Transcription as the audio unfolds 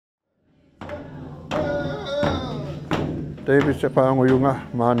David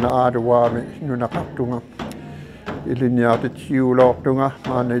Sepanguyunga, Mana Adawami, Nunakatunga, Inuktitut Tunga,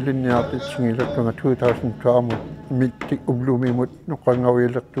 Mana Inuktitut Tunga 2012, Mitik Ublumimut,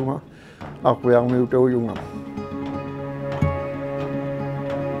 Nukangawilat Tunga, Arviat Miutoyunga.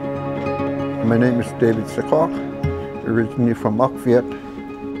 My name is David Serkoak, originally from Arviat.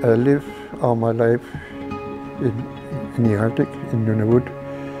 I live all my life in the Arctic, in Nunavut,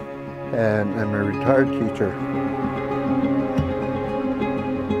 and I'm a retired teacher.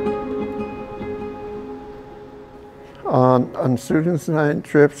 On students' night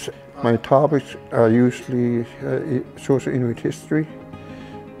trips, my topics are usually social Inuit history,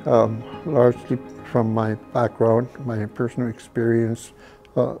 largely from my background, my personal experience,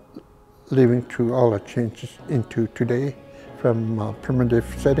 living through all the changes into today from a primitive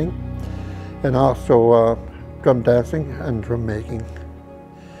setting, and also drum dancing and drum making.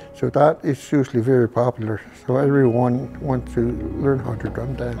 So that is usually very popular. So everyone wants to learn how to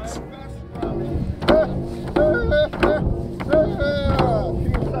drum dance.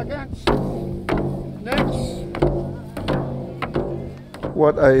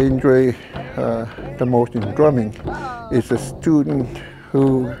 What I enjoy the most in drumming is a student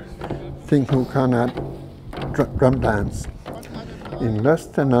who cannot drum dance. In less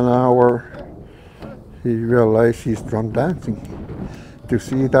than an hour, he realizes he's drum dancing. To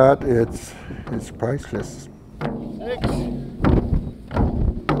see that, it's priceless.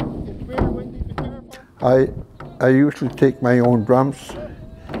 I usually take my own drums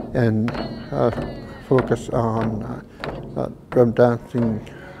and focus on drum dancing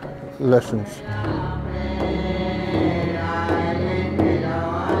lessons.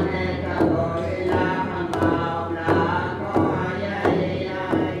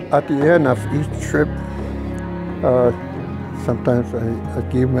 At the end of each trip, sometimes I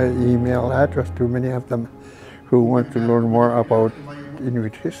give my email address to many of them who want to learn more about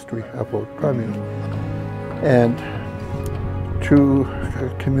Inuit history, about drumming. And through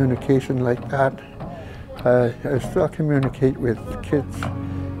communication like that, I still communicate with kids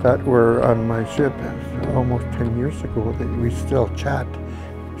that were on my ship almost 10 years ago. We still chat.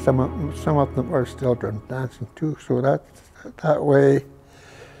 Some of them are still drum dancing too, so that way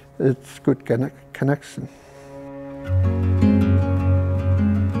it's good connection.